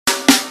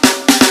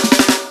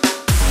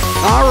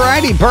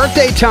righty,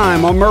 birthday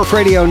time on Murph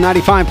Radio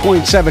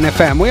 95.7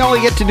 FM. We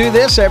only get to do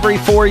this every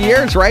 4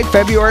 years, right?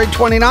 February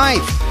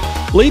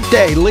 29th. Leap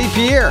day, leap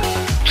year.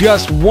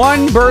 Just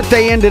one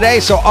birthday in today,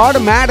 so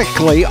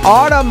automatically,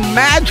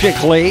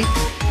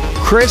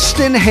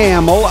 Kristen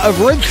Hamill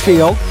of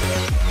Ridgefield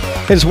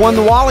has won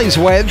the Wally's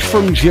Wedge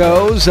from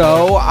Joe's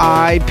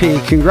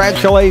OIP.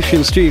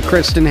 Congratulations to you,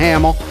 Kristen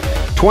Hamill.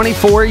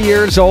 24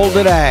 years old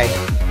today.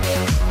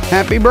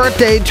 Happy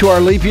birthday to our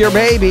leap year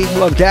baby.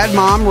 Love Dad,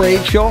 Mom,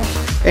 Rachel,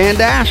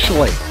 and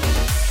Ashley.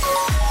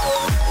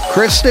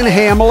 Kristen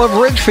Hamill of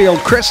Ridgefield.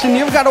 Kristen,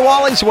 you've got a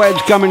Wally's Wedge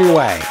coming your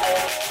way.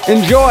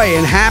 Enjoy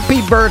and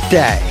happy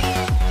birthday.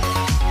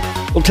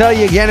 We'll tell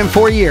you again in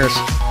 4 years.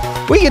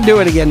 We can do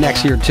it again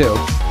next year too.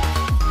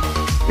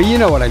 But you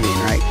know what I mean,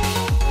 right?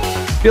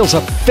 Feels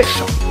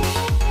official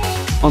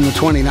on the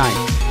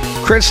 29th.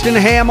 Kristen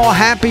Hamill,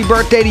 happy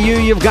birthday to you.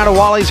 You've got a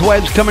Wally's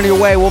Wedge coming your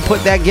way. We'll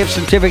put that gift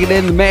certificate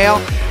in the mail.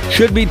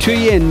 Should be to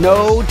you in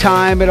no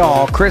time at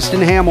all.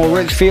 Kristen Hamill,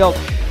 Ridgefield,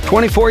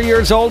 24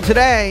 years old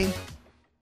today.